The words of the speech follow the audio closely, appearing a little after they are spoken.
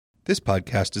This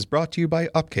podcast is brought to you by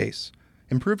Upcase.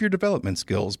 Improve your development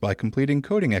skills by completing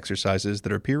coding exercises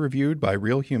that are peer-reviewed by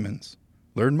real humans.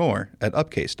 Learn more at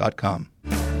upcase.com.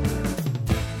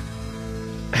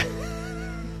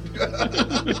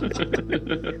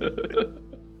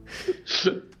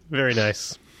 Very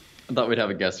nice. I thought we'd have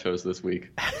a guest host this week.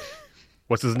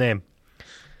 What's his name?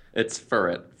 It's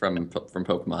Furret from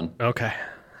Pokemon. Okay.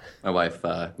 My wife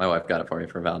got it for me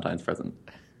for a Valentine's present.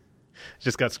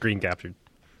 Just got screen captured.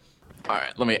 All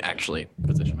right, let me actually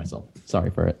position myself.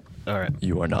 Sorry, Furret. All right.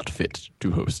 You are not fit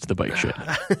to host the bike shed.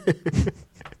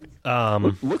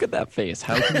 Look at that face.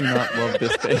 How can you not love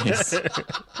this face?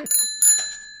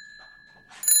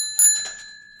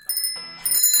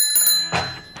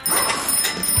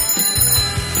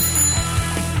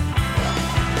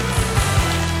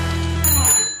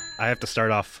 I have to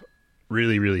start off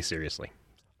really, really seriously.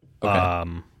 Okay.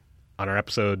 On our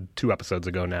episode, 2 episodes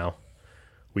ago now,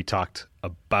 we talked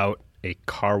about a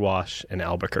car wash in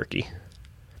Albuquerque.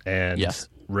 And yes,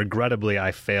 regrettably,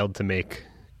 I failed to make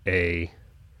a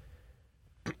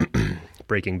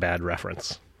Breaking Bad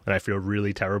reference. And I feel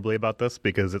really terribly about this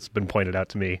because it's been pointed out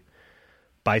to me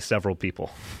by several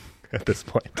people at this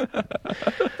point.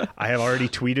 I have already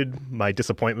tweeted my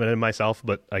disappointment in myself,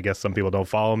 but I guess some people don't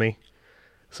follow me.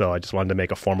 So I just wanted to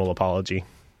make a formal apology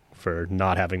for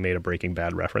not having made a Breaking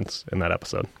Bad reference in that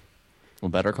episode. Well,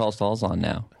 Better Call Saul's on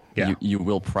now. Yeah. You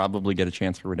will probably get a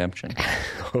chance for redemption.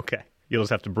 Okay. You'll just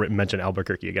have to mention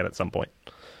Albuquerque again at some point.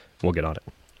 We'll get on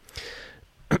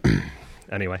it.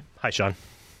 Anyway, hi, Sean.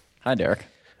 Hi, Derek.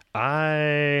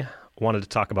 I wanted to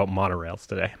talk about monorails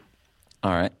today.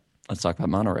 All right. Let's talk about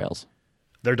monorails.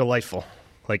 They're delightful.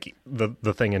 Like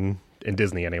the thing in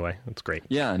Disney anyway. It's great.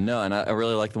 Yeah, no, and I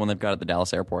really like the one they've got at the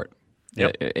Dallas airport.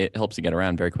 Yep. It helps you get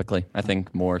around very quickly. I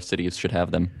think more cities should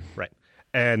have them. Right.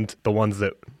 And the ones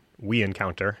that we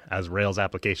encounter as Rails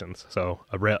applications. So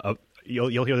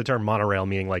you'll hear the term monorail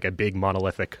meaning like a big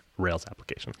monolithic Rails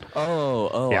application.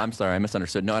 Oh, yeah. I'm sorry, I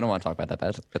misunderstood. No, I don't want to talk about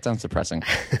that. That sounds depressing.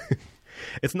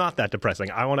 It's not that depressing.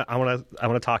 I want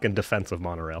to talk in defense of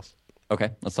monorails.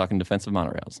 Okay, let's talk in defense of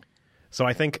monorails. So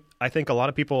I think a lot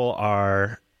of people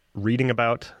are reading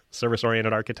about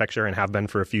service-oriented architecture and have been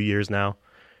for a few years now,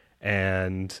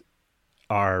 and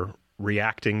are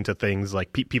reacting to things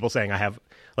like people saying I have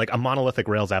like a monolithic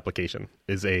Rails application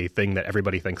is a thing that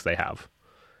everybody thinks they have.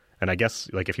 And I guess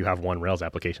like if you have one Rails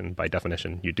application, by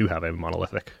definition, you do have a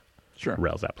monolithic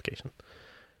Rails application.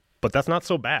 But that's not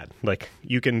so bad. Like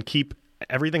you can keep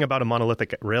everything about a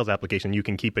monolithic Rails application you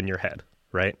can keep in your head,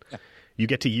 right? Yeah. You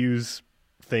get to use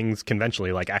things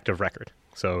conventionally like active record.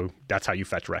 So that's how you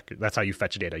fetch record. That's how you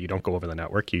fetch data. You don't go over the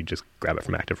network. You just grab it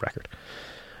from active record.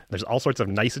 There's all sorts of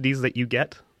niceties that you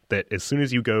get that as soon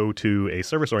as you go to a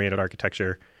service-oriented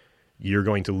architecture, you're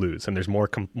going to lose. And there's more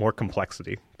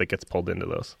complexity that gets pulled into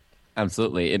those.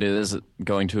 Absolutely. It is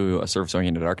going to a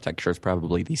service-oriented architecture is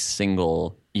probably the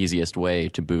single easiest way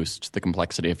to boost the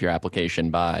complexity of your application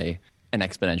by an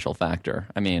exponential factor.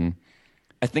 I mean,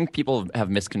 I think people have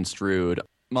misconstrued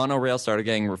monorail started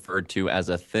getting referred to as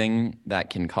a thing that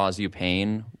can cause you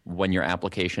pain when your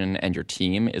application and your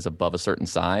team is above a certain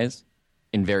size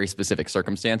in very specific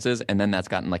circumstances, and then that's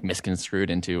gotten like misconstrued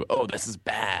into, oh, this is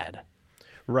bad.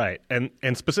 Right. And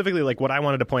specifically, like what I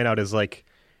wanted to point out is like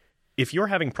if you're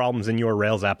having problems in your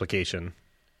Rails application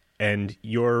and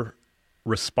your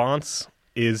response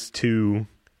is to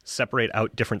separate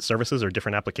out different services or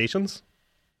different applications,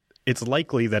 it's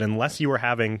likely that unless you are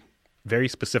having very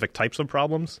specific types of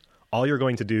problems, all you're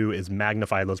going to do is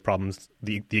magnify those problems,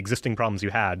 the existing problems you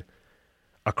had,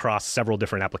 across several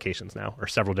different applications now, or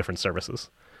several different services.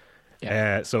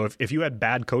 Yeah. So if you had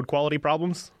bad code quality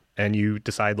problems, and you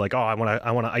decide like, oh, I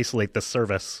want to isolate this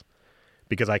service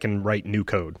because I can write new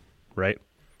code, right?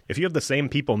 If you have the same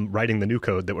people writing the new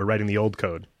code that were writing the old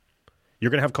code,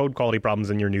 you're going to have code quality problems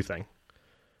in your new thing.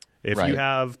 If you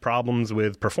have problems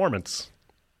with performance,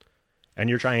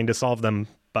 and you're trying to solve them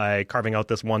by carving out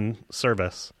this one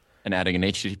service and adding an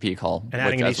HTTP call, which,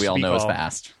 as we all know, is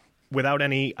fast, without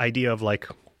any idea of like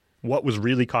what was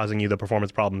really causing you the performance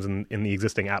problems in the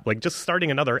existing app, like just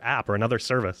starting another app or another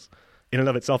service in and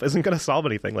of itself isn't going to solve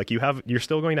anything. Like you're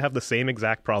still going to have the same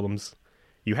exact problems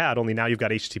you had, only now you've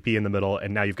got HTTP in the middle,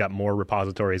 and now you've got more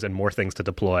repositories and more things to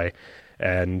deploy,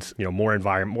 and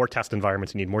more test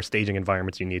environments you need, more staging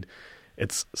environments you need.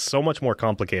 It's so much more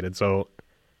complicated. So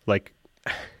like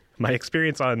my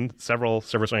experience on several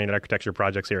service-oriented architecture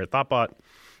projects here at Thoughtbot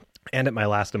and at my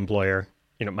last employer,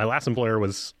 my last employer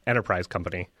was an enterprise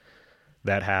company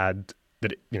that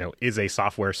is a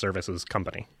software services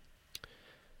company.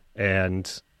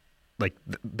 And like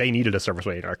they needed a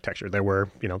service-oriented architecture. There were,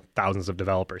 thousands of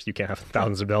developers. You can't have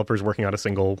thousands of developers working on a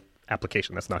single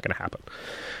application. That's not going to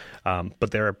happen.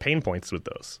 But there are pain points with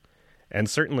those. And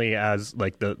certainly as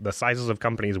like the sizes of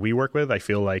companies we work with, I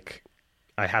feel like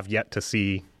I have yet to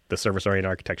see the service-oriented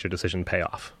architecture decision pay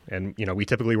off. And, we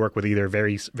typically work with either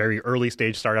very, very early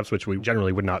stage startups, which we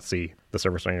generally would not see the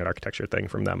service-oriented architecture thing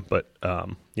from them. But,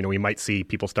 we might see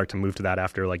people start to move to that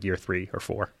after like year 3 or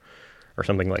 4 or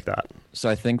something like that. So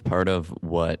I think part of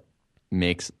what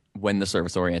makes when the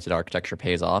service-oriented architecture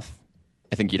pays off,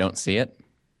 I think you don't see it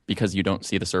because you don't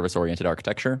see the service-oriented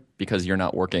architecture because you're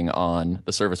not working on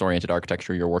the service-oriented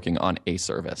architecture, you're working on a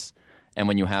service. And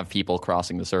when you have people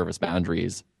crossing the service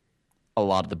boundaries, a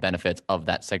lot of the benefits of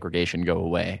that segregation go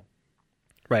away.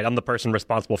 Right. I'm the person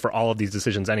responsible for all of these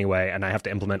decisions anyway, and I have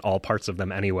to implement all parts of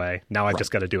them anyway. Now I've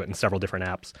just got to do it in several different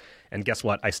apps. And guess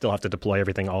what? I still have to deploy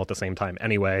everything all at the same time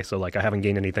anyway. So like I haven't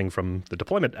gained anything from the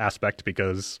deployment aspect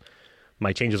because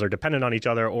my changes are dependent on each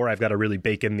other, or I've got to really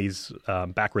bake in these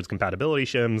backwards compatibility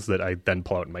shims that I then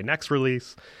pull out in my next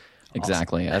release.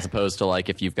 Exactly. As opposed to like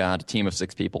if you've got a team of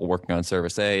 6 people working on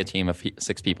service A, a team of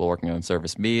 6 people working on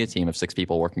service B, a team of 6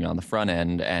 people working on the front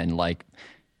end, and like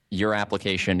your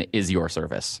application is your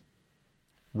service.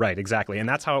 Right, exactly. And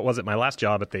that's how it was at my last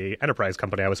job at the enterprise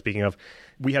company I was speaking of.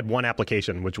 We had one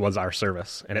application, which was our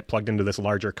service, and it plugged into this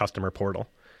larger customer portal.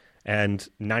 And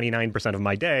 99% of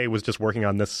my day was just working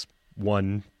on this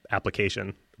one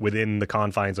application within the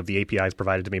confines of the APIs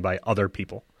provided to me by other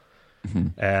people.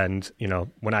 Mm-hmm. And,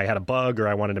 when I had a bug or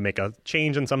I wanted to make a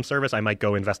change in some service, I might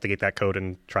go investigate that code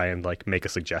and try and like make a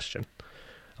suggestion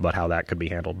about how that could be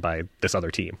handled by this other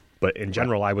team. But in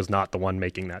general, I was not the one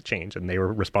making that change, and they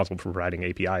were responsible for providing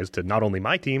APIs to not only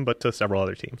my team, but to several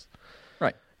other teams.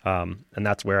 Right. And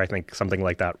that's where I think something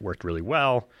like that worked really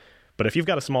well. But if you've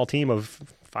got a small team of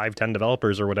 5, 10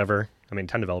 developers or whatever, 10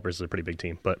 developers is a pretty big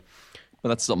team, but... Well,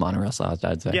 that's still Monorails size,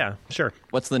 I'd say. Yeah, sure.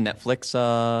 What's the Netflix,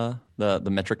 the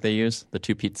metric they use? The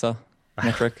 2 pizza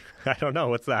metric? I don't know.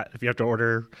 What's that? If you have to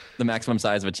order... The maximum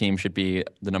size of a team should be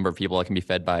the number of people that can be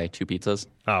fed by 2 pizzas.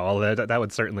 Oh, well, that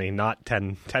would certainly not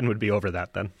 10. 10 would be over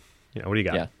that then. What do you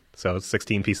got? Yeah. So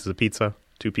 16 pieces of pizza,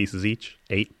 2 pieces each,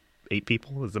 8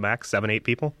 people is the max, 7, 8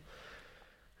 people.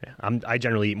 Yeah, I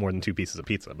generally eat more than 2 pieces of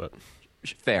pizza, but...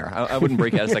 Fair. I wouldn't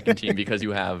break out a second team because you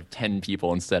have 10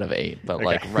 people instead of 8, but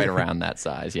like right around that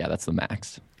size. Yeah, that's the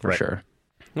max for sure.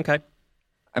 Okay.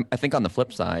 I think on the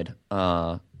flip side,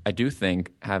 I do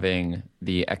think having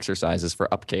the exercises for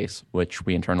Upcase, which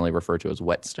we internally refer to as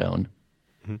Whetstone,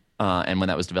 and when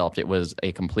that was developed, it was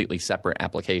a completely separate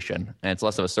application. And it's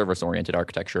less of a service-oriented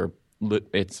architecture.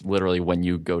 It's literally when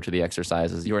you go to the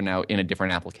exercises, you are now in a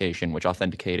different application, which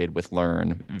authenticated with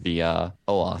Learn via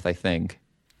OAuth, I think.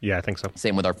 Yeah, I think so.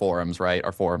 Same with our forums, right?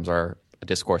 Our forums are a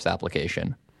discourse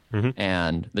application. Mm-hmm.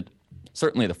 And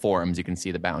certainly the forums, you can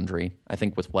see the boundary. I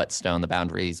think with Whetstone, the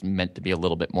boundary is meant to be a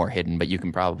little bit more hidden, but you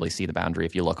can probably see the boundary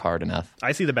if you look hard enough.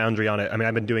 I see the boundary on it.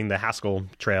 I've been doing the Haskell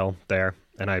trail there,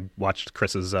 and I watched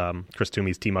Chris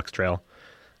Toomey's Tmux trail,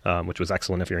 which was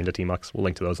excellent if you're into Tmux. We'll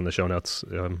link to those in the show notes.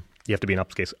 You have to be an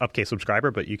Upcase subscriber,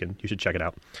 but you should check it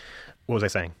out. What was I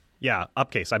saying? Yeah,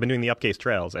 Upcase. I've been doing the Upcase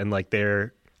trails, and like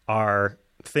there are...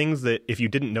 things that if you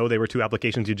didn't know they were 2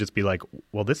 applications, you'd just be like,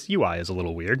 well, this UI is a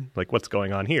little weird. Like, what's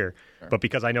going on here? Sure. But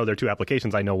because I know they're 2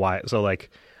 applications, I know why. So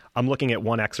like, I'm looking at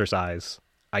one exercise.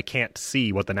 I can't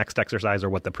see what the next exercise or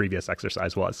what the previous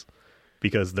exercise was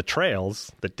because the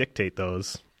trails that dictate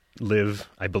those live,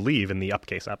 I believe, in the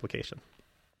Upcase application.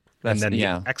 And then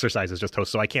the exercise is just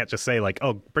host. So I can't just say like,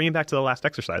 oh, bring me back to the last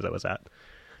exercise I was at.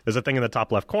 There's a thing in the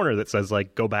top left corner that says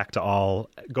like, go back to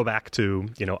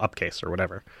Upcase or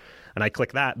whatever. And I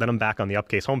click that, then I'm back on the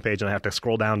Upcase homepage, and I have to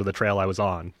scroll down to the trail I was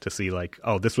on to see, like,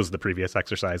 oh, this was the previous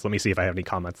exercise. Let me see if I have any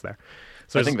comments there.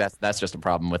 So I think that's just a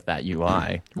problem with that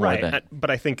UI. Right. But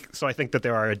I think that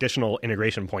there are additional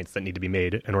integration points that need to be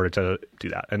made in order to do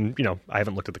that. And, I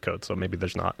haven't looked at the code, so maybe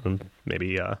there's not. And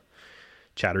maybe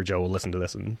Chatter Joe will listen to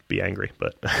this and be angry.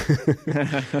 But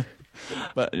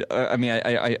But,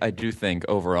 I do think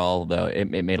overall, though, it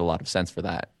made a lot of sense for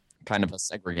that. Kind of a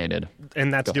segregated.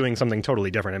 And that's doing something totally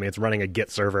different. It's running a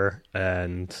Git server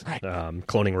and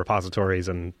cloning repositories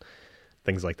and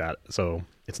things like that. So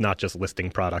it's not just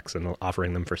listing products and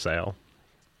offering them for sale.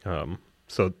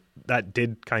 So that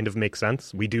did kind of make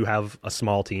sense. We do have a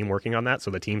small team working on that, so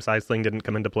the team size thing didn't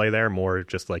come into play there, more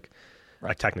just like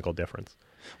a technical difference.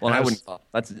 Well,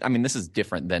 this is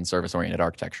different than service-oriented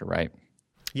architecture, right?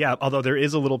 Yeah, although there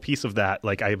is a little piece of that.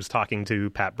 Like I was talking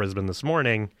to Pat Brisbane this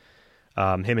morning.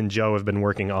 Him and Joe have been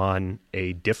working on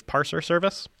a diff parser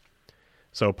service.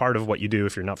 So part of what you do,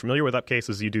 if you're not familiar with Upcase,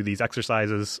 is you do these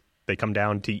exercises They come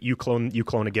down to you clone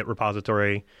a Git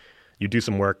repository, you do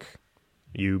some work,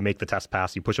 you make the test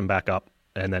pass, you push them back up,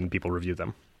 and then people review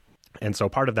them. And so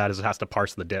part of that is it has to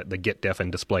parse the Git diff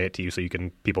and display it to you so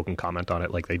people can comment on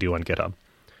it like they do on GitHub.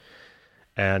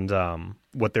 And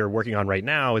what they're working on right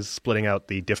now is splitting out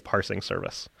the diff parsing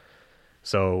service.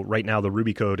 So right now there's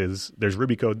Ruby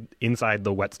code inside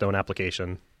the Whetstone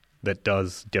application that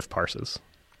does diff parses.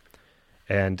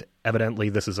 And evidently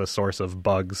this is a source of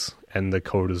bugs and the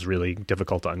code is really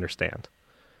difficult to understand.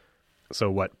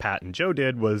 So what Pat and Joe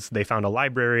did was they found a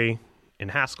library in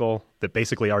Haskell that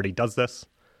basically already does this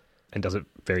and does it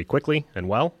very quickly and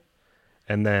well.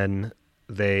 And then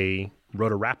they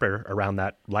wrote a wrapper around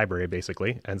that library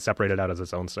basically and separated it out as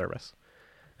its own service.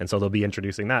 And so they'll be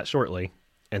introducing that shortly.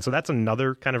 And so that's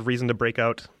another kind of reason to break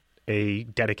out a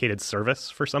dedicated service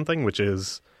for something, which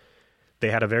is they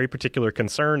had a very particular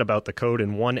concern about the code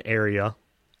in one area,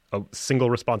 a single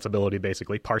responsibility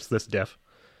basically, parse this diff,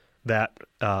 that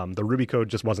the Ruby code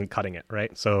just wasn't cutting it,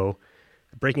 right? So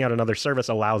breaking out another service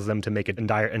allows them to make an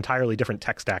entirely different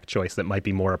tech stack choice that might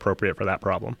be more appropriate for that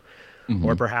problem. Mm-hmm.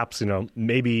 Or perhaps,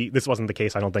 maybe this wasn't the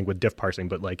case, I don't think, with diff parsing,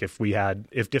 but like if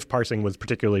diff parsing was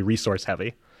particularly resource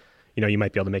heavy, you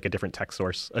might be able to make a different tech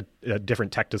source, a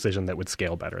different tech decision that would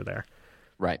scale better there.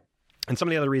 Right. And some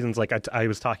of the other reasons, like I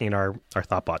was talking in our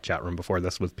Thoughtbot chat room before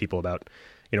this with people about,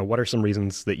 what are some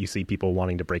reasons that you see people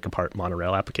wanting to break apart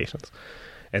monorail applications?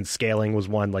 And scaling was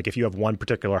one. Like if you have one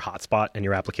particular hotspot in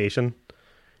your application,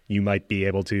 you might be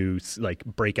able to like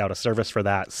break out a service for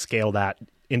that, scale that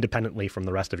independently from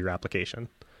the rest of your application.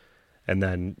 And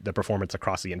then the performance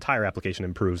across the entire application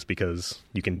improves because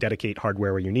you can dedicate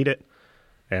hardware where you need it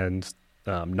and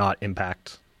not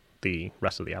impact the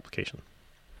rest of the application.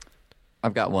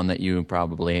 I've got one that you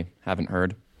probably haven't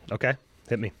heard. Okay,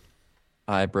 hit me.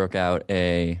 I broke out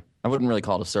I wouldn't really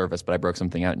call it a service, but I broke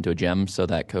something out into a gem so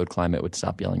that Code Climate would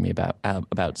stop yelling at me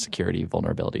about security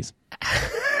vulnerabilities.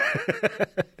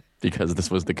 Because this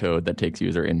was the code that takes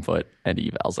user input and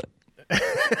evals it.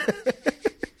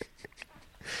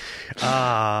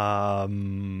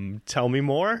 Tell me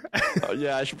more.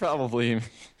 Yeah, I should probably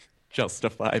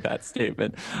justify that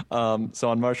statement. So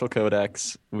on Marshall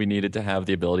Codex, we needed to have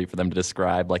the ability for them to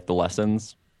describe like the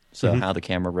lessons. So how the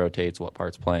camera rotates, what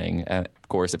part's playing. And of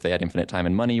course, if they had infinite time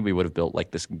and money, we would have built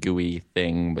like this GUI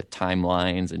thing with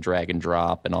timelines and drag and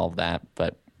drop and all of that.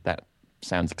 But that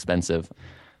sounds expensive.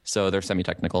 So they're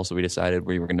semi-technical. So we decided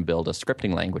we were going to build a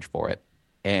scripting language for it.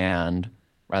 And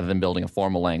rather than building a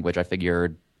formal language, I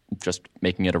figured just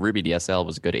making it a Ruby DSL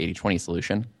was a good 80-20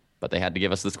 solution. But they had to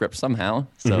give us the script somehow.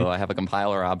 So I have a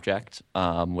compiler object,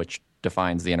 which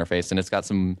defines the interface. And it's got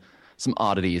some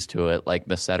oddities to it, like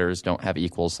the setters don't have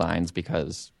equal signs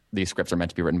because these scripts are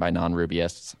meant to be written by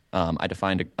non-Rubyists. I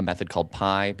defined a method called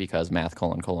pi because math :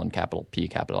 capital P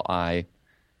capital I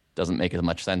doesn't make as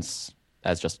much sense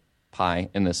as just pi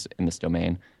in this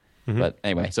domain. But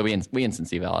anyway, so we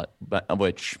instance eval it, but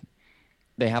which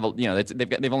they have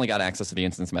they've only got access to the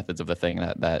instance methods of the thing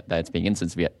that it's being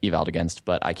instance evaled against,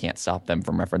 but I can't stop them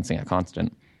from referencing a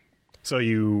constant. So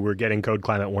you were getting Code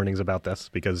Climate warnings about this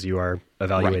because you are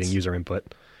evaluating user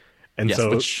input. And yes, so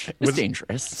which is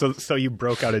dangerous. So you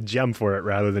broke out a gem for it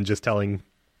rather than just telling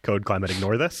Code Climate,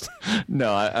 ignore this?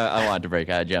 No, I wanted to break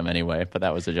out a gem anyway, but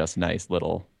that was a just nice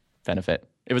little benefit.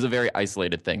 It was a very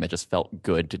isolated thing that just felt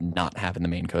good to not have in the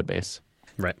main code base.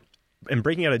 Right. And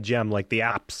breaking out a gem, like the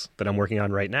apps that I'm working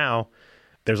on right now,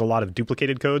 there's a lot of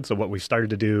duplicated code. So what we've started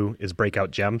to do is break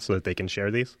out gems so that they can share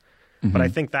these. But I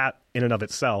think that in and of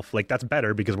itself, like that's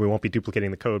better because we won't be duplicating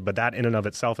the code, but that in and of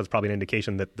itself is probably an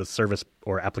indication that the service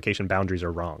or application boundaries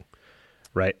are wrong,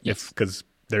 right? Yes. Because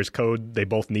there's code, they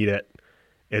both need it.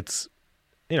 It's,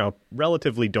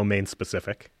 relatively domain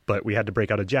specific, but we had to break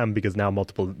out a gem because now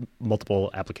multiple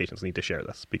applications need to share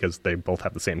this because they both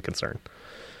have the same concern.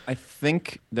 I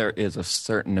think there is a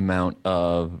certain amount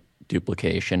of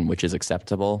duplication which is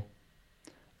acceptable,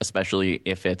 especially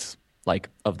if it's like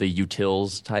of the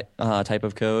utils type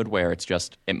of code where it's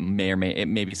just it may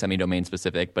be semi-domain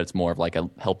specific, but it's more of like a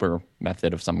helper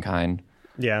method of some kind.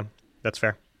 Yeah, that's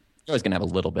fair. You're always going to have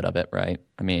a little bit of it, right?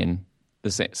 I mean,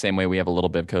 the same way we have a little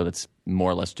bit of code that's more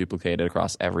or less duplicated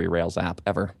across every Rails app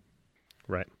ever.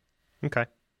 Right. Okay.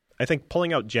 I think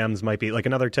pulling out gems might be like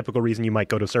another typical reason you might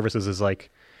go to services is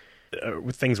like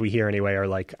things we hear anyway are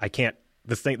like, I can't,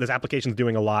 this application's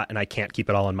doing a lot and I can't keep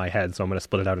it all in my head, so I'm going to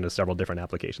split it out into several different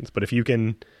applications. But if you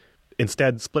can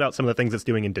instead split out some of the things it's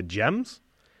doing into gems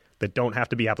that don't have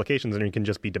to be applications and you can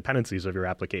just be dependencies of your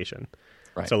application.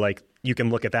 Right. So like you can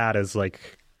look at that as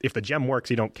like, if the gem works,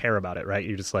 you don't care about it, right?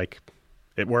 You're just like,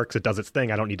 it works, it does its thing.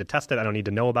 I don't need to test it. I don't need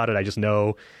to know about it. I just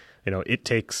know, it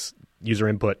takes user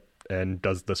input and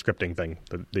does the scripting thing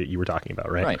that you were talking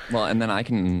about, right? Right. Well, and then I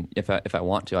can, if I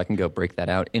want to, I can go break that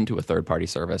out into a third-party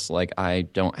service. Like I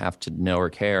don't have to know or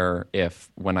care if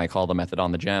when I call the method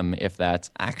on the gem, if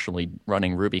that's actually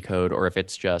running Ruby code or if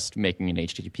it's just making an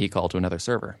HTTP call to another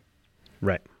server.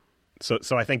 Right.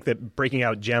 So I think that breaking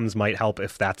out gems might help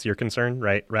if that's your concern,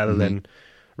 right? Rather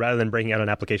than breaking out an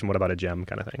application, what about a gem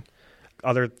kind of thing?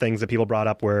 Other things that people brought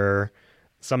up were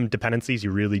some dependencies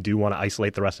you really do want to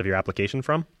isolate the rest of your application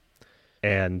from.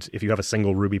 And if you have a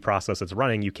single Ruby process that's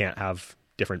running, you can't have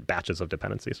different batches of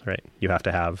dependencies, right? You have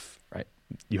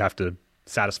to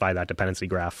satisfy that dependency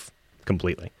graph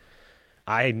completely.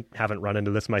 I haven't run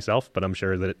into this myself, but I'm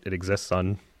sure that it exists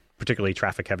on particularly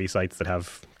traffic-heavy sites that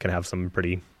can have some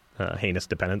pretty heinous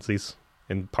dependencies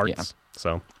in parts. Yeah.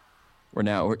 So we're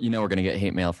going to get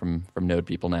hate mail from Node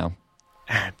people now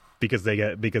because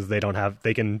their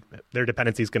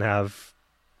dependencies can have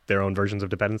their own versions of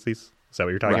dependencies. Is that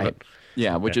what you're talking about?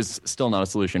 Yeah, which is still not a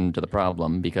solution to the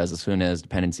problem, because as soon as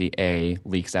dependency A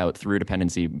leaks out through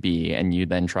dependency B, and you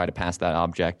then try to pass that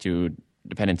object to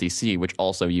dependency C, which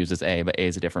also uses A, but A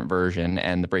is a different version,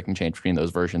 and the breaking change between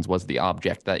those versions was the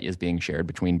object that is being shared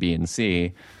between B and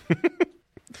C,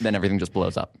 then everything just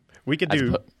blows up. We could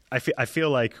do. I feel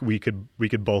like we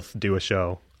could both do a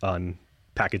show on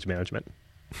package management,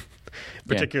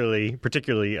 particularly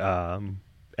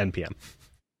NPM.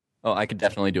 Oh, I could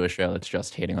definitely do a show that's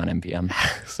just hating on NPM.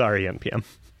 Sorry, NPM.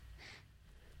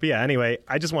 But yeah, anyway,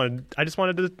 I just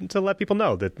wanted to let people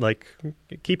know that, like,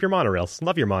 keep your monorails.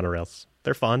 Love your monorails.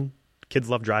 They're fun.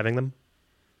 Kids love driving them.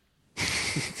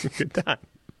 Good time.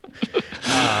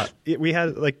 We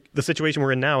had, like, the situation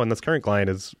we're in now in this current client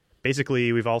is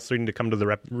basically we've all starting to come to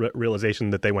the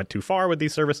realization that they went too far with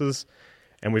these services,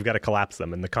 and we've got to collapse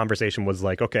them. And the conversation was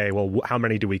like, okay, well, how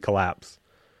many do we collapse?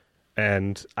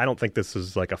 And I don't think this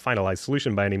is like a finalized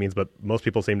solution by any means, but most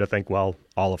people seem to think, well,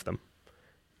 all of them.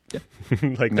 Yeah.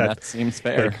 Like that seems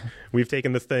fair. Like, we've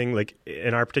taken this thing, like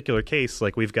in our particular case,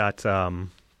 like we've got, the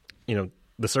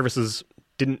services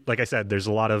didn't, like I said, there's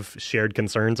a lot of shared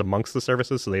concerns amongst the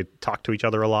services. So they talk to each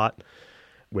other a lot,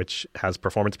 which has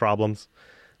performance problems.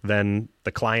 Then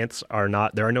the clients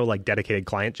there are no like dedicated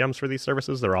client gems for these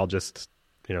services. They're all just,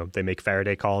 they make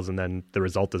Faraday calls and then the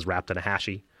result is wrapped in a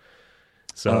hashy.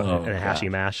 So in a hashy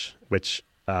mash, which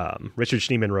Richard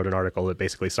Schneeman wrote an article that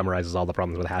basically summarizes all the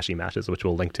problems with hashy mashes, which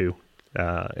we'll link to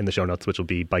in the show notes, which will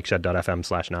be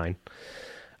bikeshed.fm/9.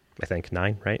 I think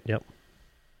 9, right? Yep.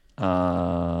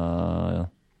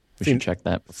 We should check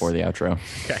that before the outro.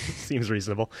 Okay, seems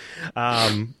reasonable.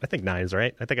 I think 9 is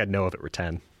right. I think I'd know if it were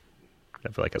 10. I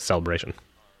feel like a celebration.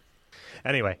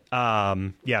 Anyway,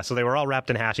 so they were all wrapped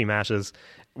in hashy mashes,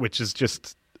 which is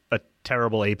just a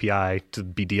terrible API to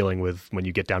be dealing with when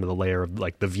you get down to the layer of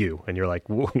like the view, and you're like,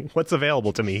 what's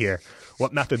available to me here?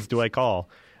 What methods do I call?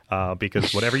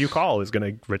 Because whatever you call is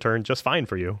going to return just fine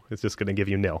for you. It's just going to give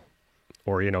you nil,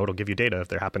 or it'll give you data if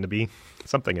there happen to be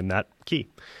something in that key.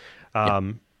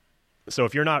 So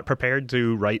if you're not prepared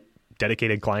to write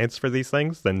dedicated clients for these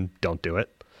things, then don't do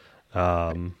it.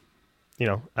 I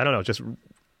don't know, just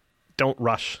don't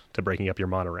rush to breaking up your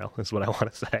monorail is what I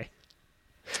want to say.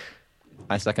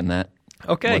 I second that.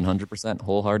 Okay. 100%,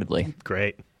 wholeheartedly.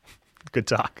 Great. Good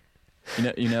talk.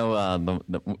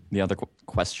 The other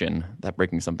question that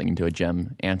breaking something into a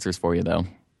gem answers for you, though.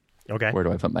 Okay. Where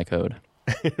do I put my code?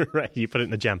 Right. You put it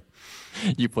in a gem.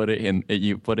 You put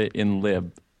it in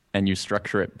lib, and you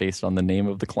structure it based on the name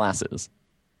of the classes,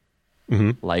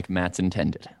 like Matt's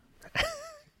intended.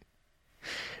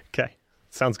 Okay.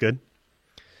 Sounds good.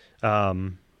 Do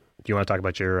you want to talk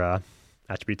about your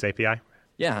attributes API?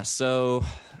 Yeah, so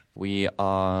we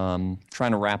are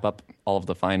trying to wrap up all of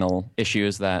the final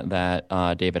issues that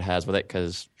David has with it,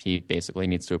 because he basically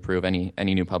needs to approve any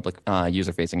new public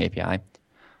user-facing API.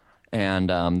 And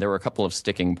there were a couple of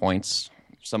sticking points.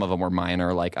 Some of them were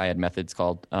minor, like I had methods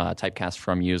called typecast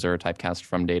from user, typecast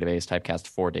from database, typecast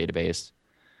for database.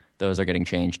 Those are getting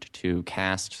changed to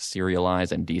cast,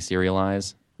 serialize, and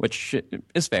deserialize, which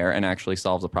is fair and actually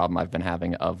solves a problem I've been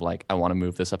having of, like, I want to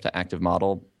move this up to active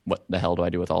model. What the hell do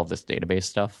I do with all of this database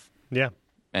stuff? Yeah.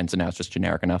 And so now it's just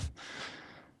generic enough.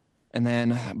 And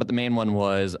then, but the main one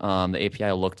was the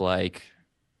API looked like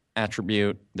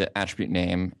the attribute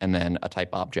name, and then a type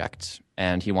object.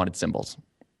 And he wanted symbols.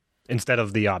 Instead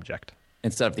of the object.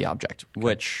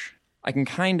 Which I can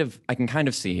kind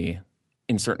of see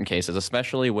in certain cases,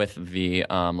 especially with the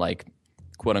like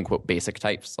quote unquote basic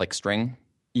types like string.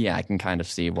 Yeah, I can kind of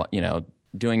see what,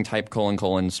 doing type :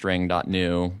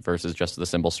 string.new versus just the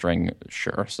symbol string.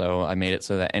 Sure. So I made it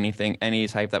so that any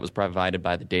type that was provided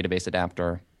by the database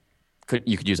adapter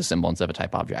you could use a symbol instead of a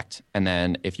type object. And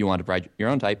then if you wanted to write your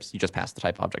own types, you just pass the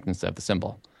type object instead of the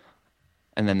symbol.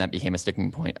 And then that became a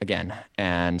sticking point again.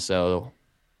 And so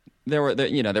there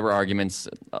were arguments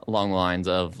along the lines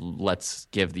of let's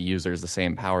give the users the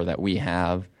same power that we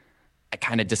have. I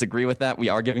kind of disagree with that. We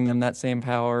are giving them that same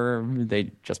power.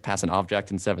 They just pass an object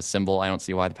instead of a symbol. I don't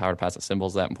see why the power to pass a symbol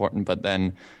is that important. But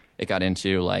then it got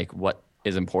into like what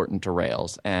is important to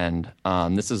Rails. And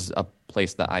this is a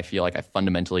place that I feel like I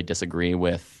fundamentally disagree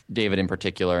with David in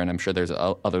particular, and I'm sure there's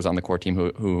others on the core team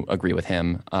who agree with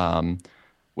him,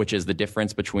 which is the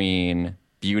difference between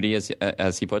beauty,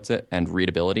 as he puts it, and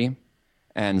readability.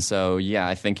 And so, yeah,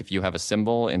 I think if you have a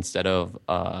symbol instead of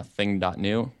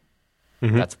thing.new,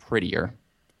 that's prettier,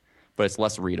 but it's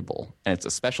less readable. And it's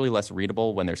especially less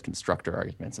readable when there's constructor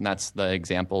arguments. And that's the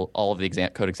example, all of the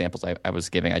code examples I was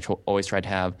giving. I always tried to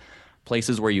have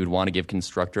places where you'd want to give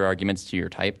constructor arguments to your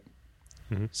type.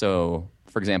 So,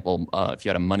 for example, if you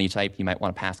had a money type, you might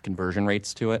want to pass conversion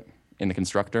rates to it in the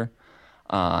constructor.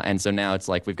 And so now it's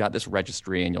like we've got this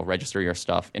registry, and you'll register your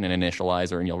stuff in an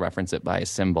initializer, and you'll reference it by a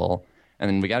symbol. And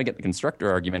then we got to get the constructor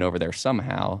argument over there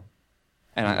somehow.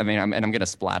 And I'm going to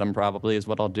splat them probably is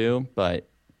what I'll do. But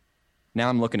now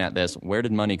I'm looking at this. Where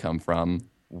did money come from?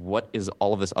 What is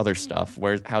all of this other stuff?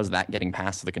 How's that getting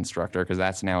passed to the constructor? Because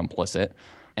that's now implicit.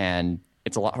 And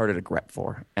it's a lot harder to grep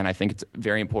for. And I think it's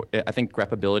very important. I think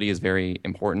grepability is very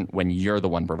important when you're the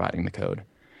one providing the code.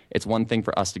 It's one thing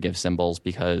for us to give symbols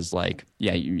because, like,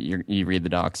 yeah, you read the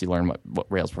docs, you learn what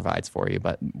Rails provides for you.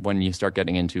 But when you start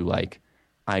getting into, like,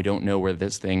 I don't know where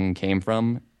this thing came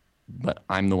from, but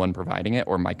I'm the one providing it,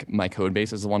 or my code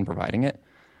base is the one providing it,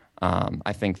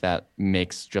 I think that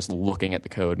makes just looking at the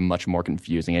code much more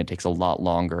confusing. It takes a lot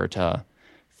longer to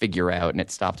figure out, and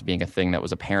it stops being a thing that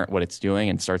was apparent what it's doing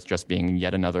and starts just being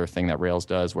yet another thing that Rails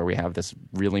does where we have this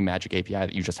really magic API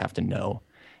that you just have to know.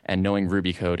 And knowing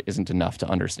Ruby code isn't enough to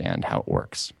understand how it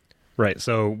works. Right.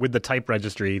 So with the type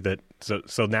registry,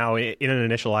 so now in an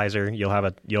initializer,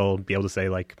 you'll be able to say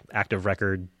like active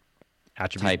record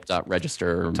attribute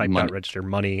type.register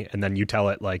money, and then you tell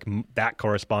it like that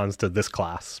corresponds to this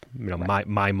class, right.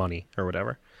 my money or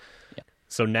whatever. Yeah.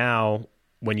 So now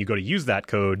when you go to use that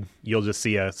code, you'll just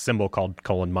see a symbol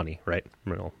called $money, right?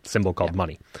 Symbol called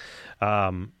money.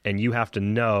 And you have to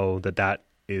know that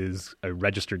is a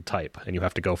registered type, and you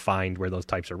have to go find where those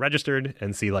types are registered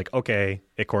and see like, okay,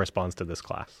 it corresponds to this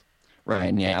class. Right,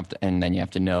 and then you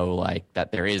have to know like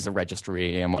that there is a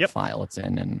registry and what file it's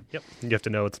in, and you have to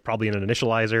know it's probably in an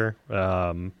initializer,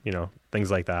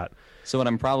 things like that. So what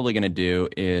I'm probably going to do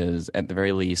is, at the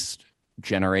very least,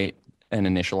 generate an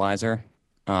initializer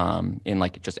in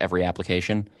like just every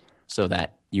application, so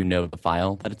that you know the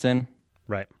file that it's in.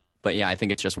 Right. But yeah, I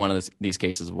think it's just one of these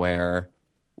cases where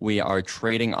we are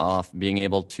trading off being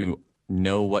able to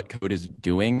know what code is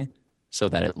doing so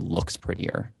that it looks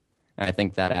prettier. And I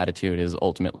think that attitude is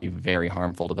ultimately very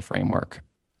harmful to the framework.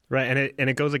 Right, and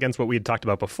it goes against what we had talked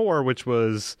about before, which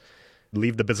was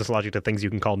leave the business logic to things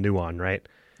you can call new on, right?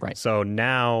 Right. So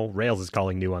now Rails is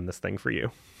calling new on this thing for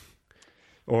you.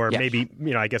 Or maybe,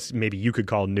 I guess maybe you could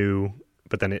call new,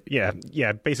 but then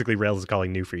basically Rails is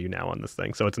calling new for you now on this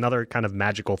thing. So it's another kind of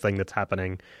magical thing that's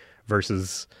happening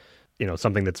versus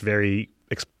something that's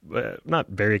not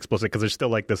very explicit, because there's still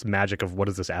like this magic of what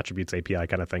is this attributes API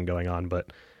kind of thing going on.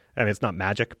 But I mean, it's not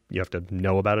magic. You have to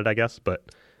know about it, I guess. But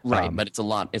right, but it's a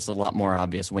lot more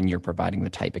obvious when you're providing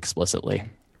the type explicitly.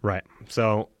 Right.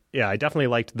 So yeah, I definitely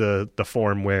liked the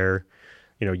form where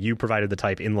you provided the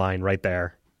type inline right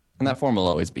there. And that form will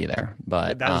always be there.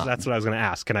 But that's what I was going to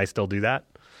ask. Can I still do that?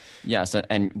 Yes,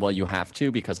 and well, you have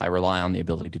to, because I rely on the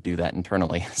ability to do that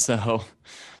internally.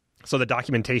 So the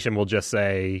documentation will just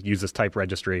say use this type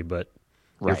registry, but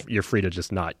you're free to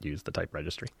just not use the type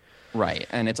registry. Right.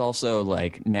 And it's also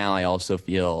like now I also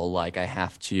feel like I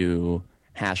have to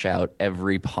hash out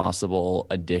every possible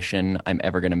addition I'm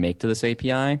ever going to make to this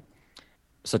API,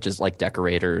 such as like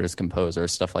decorators,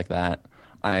 composers, stuff like that.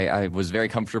 I was very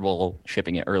comfortable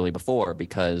shipping it early before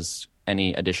because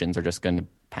any additions are just going to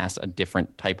pass a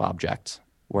different type object,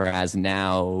 whereas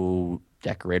now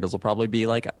decorators will probably be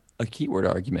like a keyword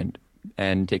argument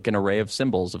and take an array of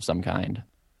symbols of some kind.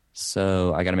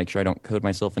 So I got to make sure I don't code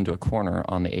myself into a corner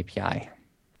on the API.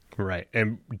 Right.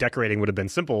 And decorating would have been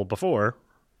simple before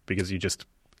because you just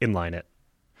inline it.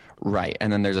 Right.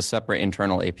 And then there's a separate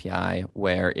internal API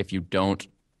where if you don't,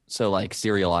 so like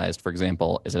serialized, for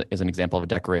example, is an example of a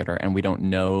decorator, and we don't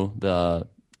know the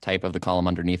type of the column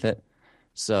underneath it.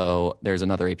 So there's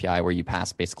another API where you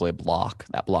pass basically a block.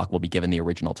 That block will be given the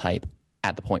original type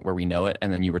at the point where we know it,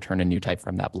 and then you return a new type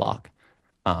from that block.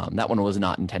 That one was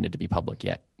not intended to be public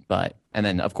yet, But and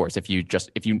then of course if you're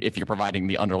providing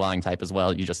the underlying type as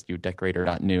well, you just do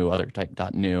decorator.new other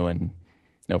type.new and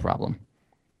no problem.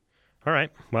 All right.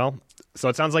 Well, so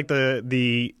it sounds like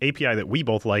the API that we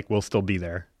both like will still be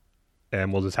there,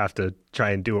 and we'll just have to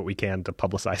try and do what we can to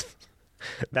publicize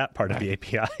that part of the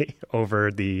API over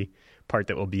the part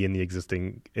that will be in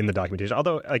the documentation.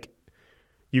 Although, like,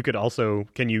 you could also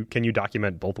can you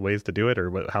document both ways to do it,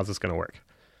 or how's this going to work?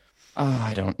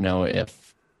 I don't know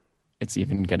if it's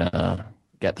even gonna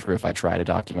get through if I try to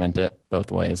document it both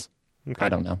ways. Okay. I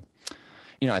don't know.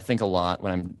 I think a lot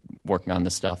when I'm working on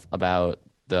this stuff about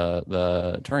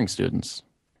the Turing students,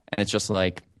 and it's just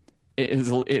like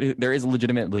there is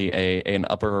legitimately an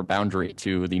upper boundary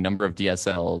to the number of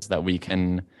DSLs that we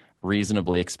can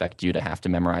reasonably expect you to have to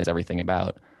memorize everything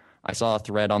about. I saw a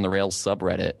thread on the Rails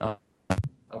subreddit.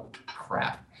 Oh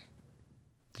crap!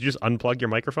 Did you just unplug your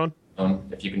microphone?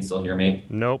 If you can still hear me.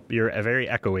 Nope, you're very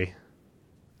echoey.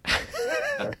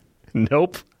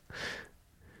 Nope.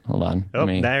 Hold on. Oh,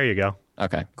 there you go.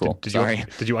 Okay, cool. Sorry.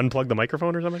 Did you unplug the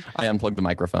microphone or something? I unplugged the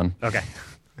microphone. Okay.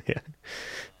 Yeah.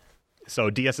 So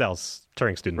DSLs,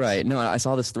 Turing students. Right. No, I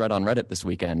saw this thread on Reddit this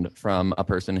weekend from a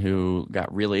person who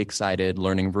got really excited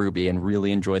learning Ruby and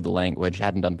really enjoyed the language,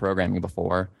 hadn't done programming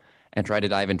before, and tried to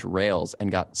dive into Rails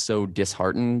and got so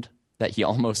disheartened that he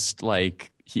almost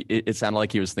it sounded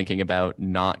like he was thinking about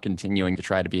not continuing to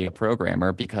try to be a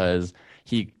programmer because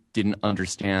he didn't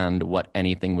understand what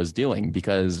anything was doing,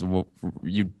 because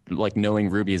knowing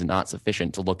Ruby is not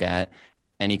sufficient to look at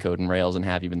any code in Rails and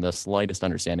have even the slightest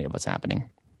understanding of what's happening.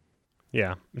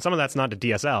 Yeah. And some of that's not a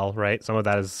DSL, right? Some of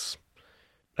that is,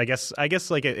 I guess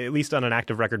like at least on an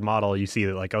active record model, you see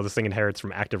that like, oh, this thing inherits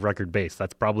from active record base.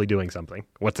 That's probably doing something.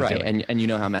 What's it doing? Right. And you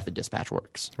know how method dispatch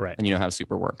works. Right. And you know how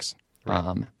super works.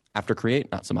 Right. After create,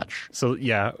 not so much. So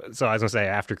yeah, so I was gonna say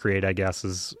after create, I guess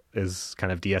is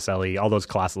kind of DSLE. All those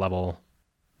class level,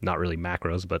 not really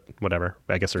macros, but whatever.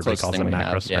 I guess everybody calls them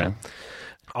macros. Yeah. Right?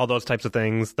 All those types of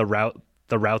things. The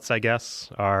routes, I guess,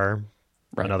 are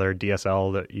another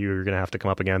DSL that you're gonna have to come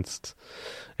up against.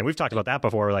 And we've talked about that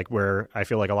before, like where I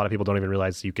feel like a lot of people don't even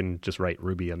realize you can just write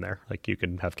Ruby in there. Like you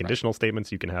can have conditional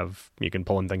statements, you can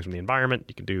pull in things from the environment,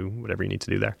 you can do whatever you need to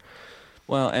do there.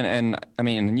 Well, and I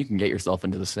mean, you can get yourself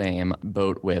into the same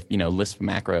boat with, Lisp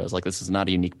macros. Like, this is not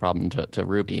a unique problem to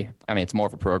Ruby. I mean, it's more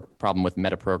of a problem with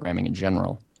metaprogramming in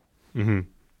general. Mm-hmm.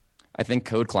 I think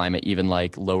Code Climate even,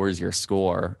 lowers your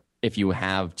score if you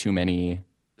have too many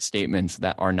statements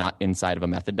that are not inside of a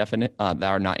method that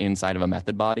are not inside of a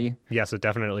method body. Yes, it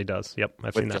definitely does. Yep,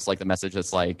 I've seen that. Just the message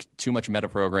that's too much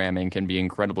metaprogramming can be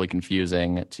incredibly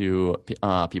confusing to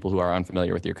people who are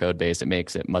unfamiliar with your code base. It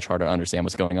makes it much harder to understand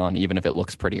what's going on, even if it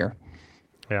looks prettier.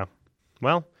 Yeah.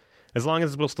 Well, as long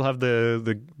as we'll still have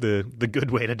the good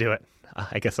way to do it,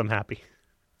 I guess I'm happy.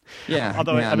 Yeah.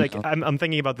 Although I'm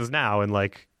thinking about this now,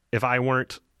 and if I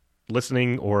weren't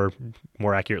listening, or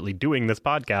more accurately doing this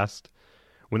podcast,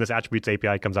 when this attributes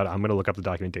API comes out, I'm going to look up the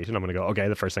documentation. I'm going to go, okay,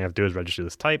 the first thing I have to do is register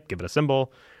this type, give it a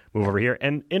symbol, move over here.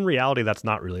 And in reality, that's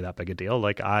not really that big a deal.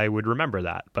 I would remember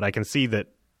that. But I can see that,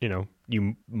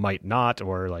 you might not,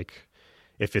 or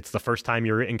if it's the first time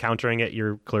you're encountering it,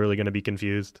 you're clearly going to be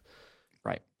confused.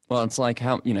 Right. Well, it's like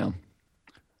how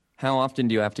often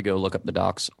do you have to go look up the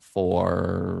docs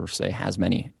for, say, has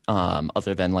many,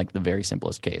 other than the very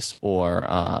simplest case,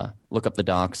 or look up the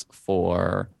docs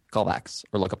for callbacks,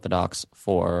 or look up the docs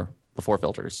for before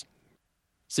filters.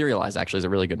 Serialize actually is a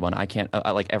really good one. I can't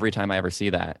every time I ever see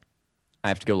that, I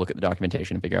have to go look at the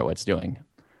documentation and figure out what it's doing.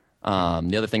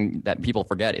 The other thing that people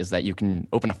forget is that you can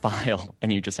open a file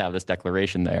and you just have this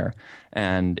declaration there.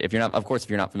 And if you're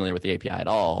not familiar with the API at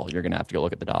all, you're going to have to go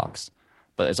look at the docs.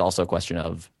 But it's also a question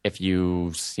of if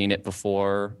you've seen it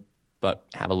before but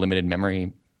have a limited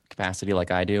memory capacity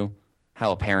like I do,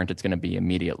 how apparent it's going to be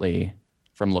immediately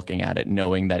from looking at it,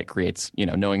 knowing that it creates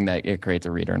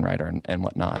a reader and writer and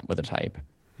whatnot with a type.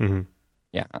 Mm-hmm.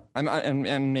 Yeah,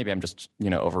 and maybe I'm just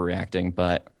overreacting,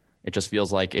 but it just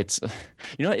feels like it's,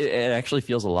 it actually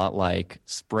feels a lot like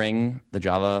Spring, the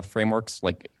Java frameworks,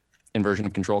 inversion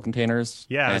of control containers.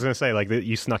 Yeah, I was going to say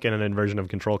you snuck in an inversion of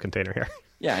control container here.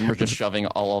 Yeah, and we're just shoving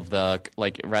all of the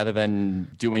rather than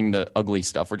doing the ugly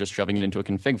stuff, we're just shoving it into a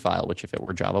config file, which if it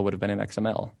were Java would have been an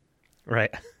XML.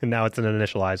 Right, and now it's an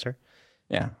initializer.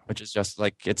 Yeah, which is just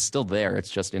it's still there. It's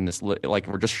just in this,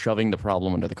 we're just shoving the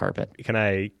problem under the carpet. Can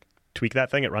I tweak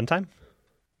that thing at runtime?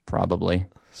 Probably.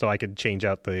 So I could change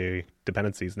out the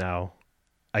dependencies now.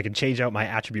 I can change out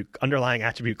my underlying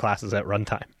attribute classes at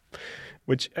runtime,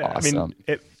 which, awesome.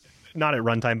 Not at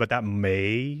runtime, but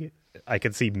I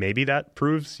could see maybe that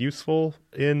proves useful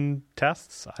in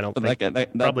tests. I don't think,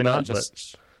 probably not.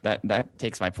 that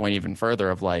takes my point even further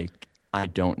of like, I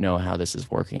don't know how this is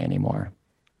working anymore.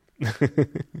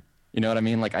 You know what I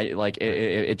mean? Like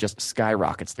it just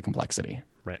skyrockets the complexity.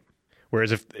 Right.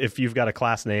 Whereas if you've got a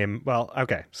class name, well,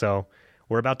 okay, so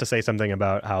we're about to say something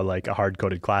about how like a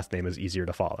hard-coded class name is easier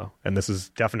to follow. And this is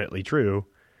definitely true,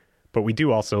 but we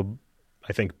do also,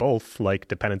 I think, both like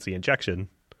dependency injection.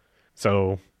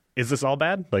 So is this all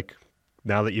bad? Like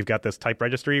now that you've got this type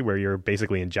registry where you're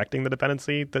basically injecting the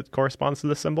dependency that corresponds to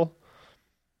this symbol?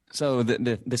 So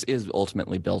this is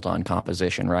ultimately built on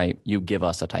composition, right? You give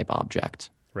us a type object.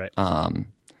 Right.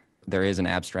 There is an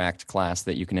abstract class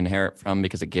that you can inherit from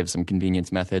because it gives some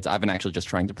convenience methods. I've been actually just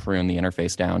trying to prune the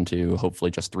interface down to hopefully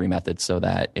just 3 methods so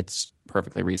that it's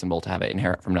perfectly reasonable to have it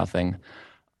inherit from nothing.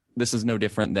 This is no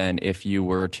different than if you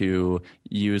were to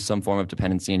use some form of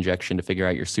dependency injection to figure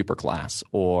out your superclass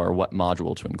or what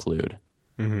module to include.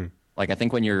 Mm-hmm. Like I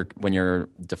think when you're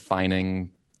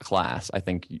defining a class, I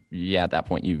think at that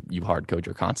point you hard code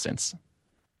your constants.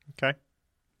 Okay.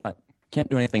 Can't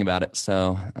do anything about it,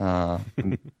 so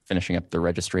I'm finishing up the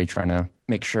registry, trying to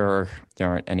make sure there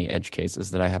aren't any edge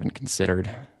cases that I haven't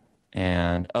considered.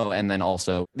 And then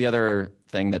also the other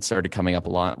thing that started coming up a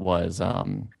lot was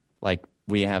like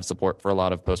we have support for a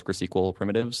lot of PostgreSQL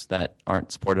primitives that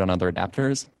aren't supported on other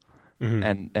adapters.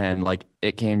 Mm-hmm. And like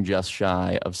it came just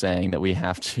shy of saying that we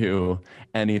have to,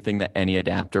 anything that any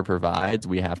adapter provides,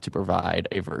 we have to provide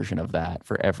a version of that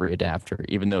for every adapter,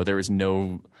 even though there is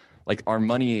no... Like our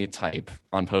money type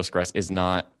on Postgres is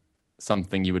not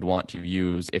something you would want to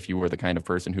use if you were the kind of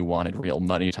person who wanted real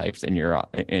money types in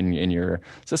your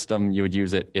system. You would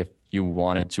use it if you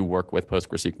wanted to work with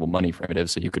PostgreSQL money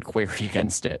primitives so you could query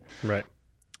against it. Right.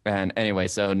 And anyway,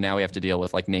 so now we have to deal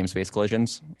with like namespace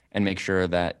collisions and make sure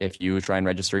that if you try and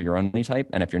register your own money type,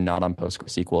 and if you're not on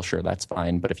PostgreSQL, sure, that's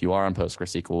fine. But if you are on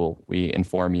PostgreSQL, we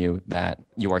inform you that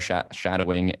you are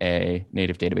shadowing a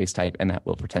native database type, and that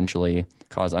will potentially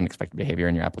cause unexpected behavior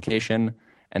in your application.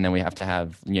 And then we have to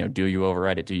have, do you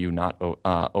override it? Do you not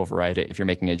override it? If you're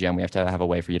making a gem, we have to have a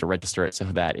way for you to register it so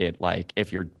that it, like,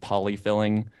 if you're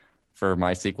polyfilling for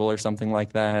MySQL or something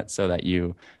like that, so that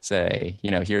you say,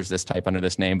 here's this type under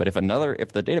this name. But if the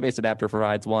database adapter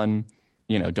provides one,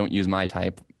 don't use my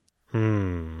type.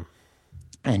 And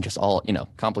just all,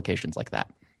 complications like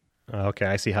that. Okay,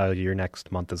 I see how your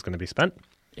next month is going to be spent.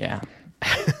 Yeah.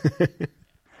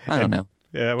 I don't know.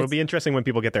 Yeah, it'll be interesting when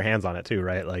people get their hands on it too,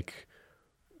 right? Like,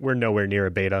 we're nowhere near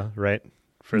a beta, right,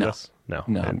 for this? No,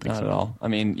 not at all. I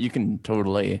mean, you can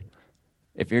totally...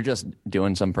 If you're just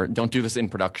doing don't do this in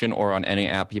production or on any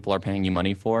app people are paying you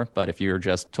money for. But if you're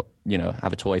just,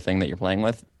 have a toy thing that you're playing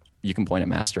with, you can point at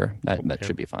master. That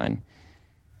should be fine.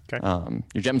 Okay.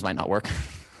 Your gems might not work.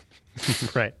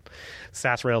 Right.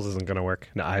 SAS Rails isn't going to work.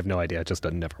 No, I have no idea. It just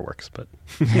never works. But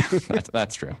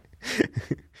that's true.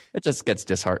 It just gets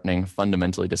disheartening,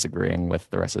 fundamentally disagreeing with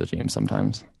the rest of the team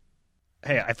sometimes.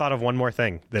 Hey, I thought of one more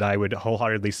thing that I would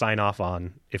wholeheartedly sign off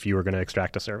on if you were going to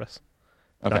extract a service.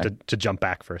 Okay. Not to jump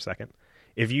back for a second.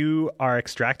 If you are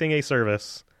extracting a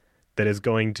service that is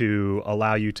going to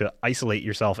allow you to isolate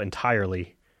yourself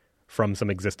entirely from some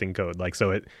existing code, like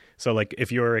so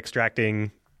if you're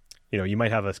extracting, you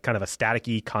might have a kind of a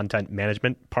staticky content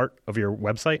management part of your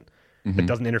website that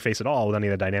doesn't interface at all with any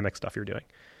of the dynamic stuff you're doing.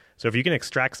 So if you can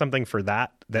extract something for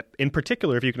that in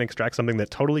particular, if you can extract something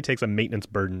that totally takes a maintenance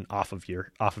burden off of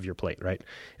your plate, right?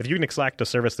 If you can extract a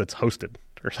service that's hosted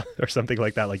or something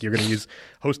like that, like you're going to use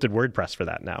hosted WordPress for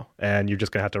that now, and you're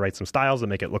just going to have to write some styles that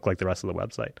make it look like the rest of the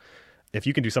website. If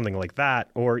you can do something like that,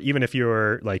 or even if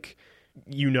you're like,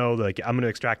 I'm going to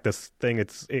extract this thing,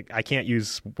 I can't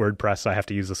use WordPress, I have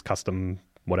to use this custom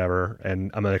whatever, and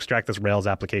I'm going to extract this Rails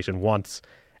application once,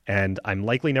 and I'm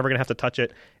likely never going to have to touch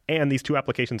it, and these two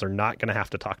applications are not going to have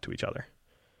to talk to each other,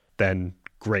 then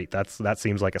great. That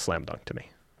seems like a slam dunk to me.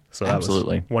 So that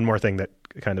Absolutely. was one more thing that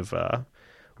kind of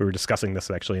we were discussing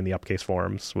this actually in the Upcase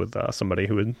forums with somebody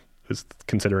who was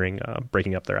considering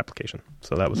breaking up their application.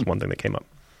 So that was one thing that came up.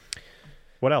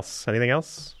 What else? Anything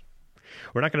else?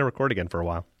 We're not going to record again for a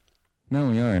while. No,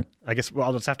 we aren't. I guess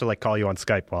I'll just have to call you on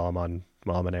Skype while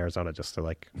I'm in Arizona just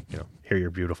to hear your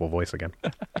beautiful voice again.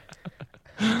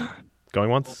 Going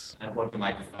once? I plugged the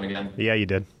microphone again. Yeah, you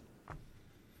did.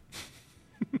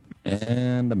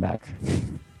 And I'm back.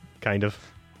 Kind of.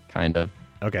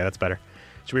 Okay, that's better.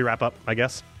 Should we wrap up, I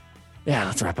guess? Yeah,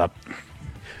 let's wrap up.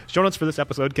 Show notes for this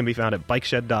episode can be found at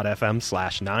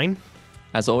bikeshed.fm/9.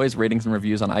 As always, ratings and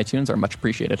reviews on iTunes are much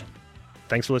appreciated.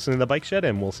 Thanks for listening to The Bike Shed,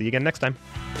 and we'll see you again next time.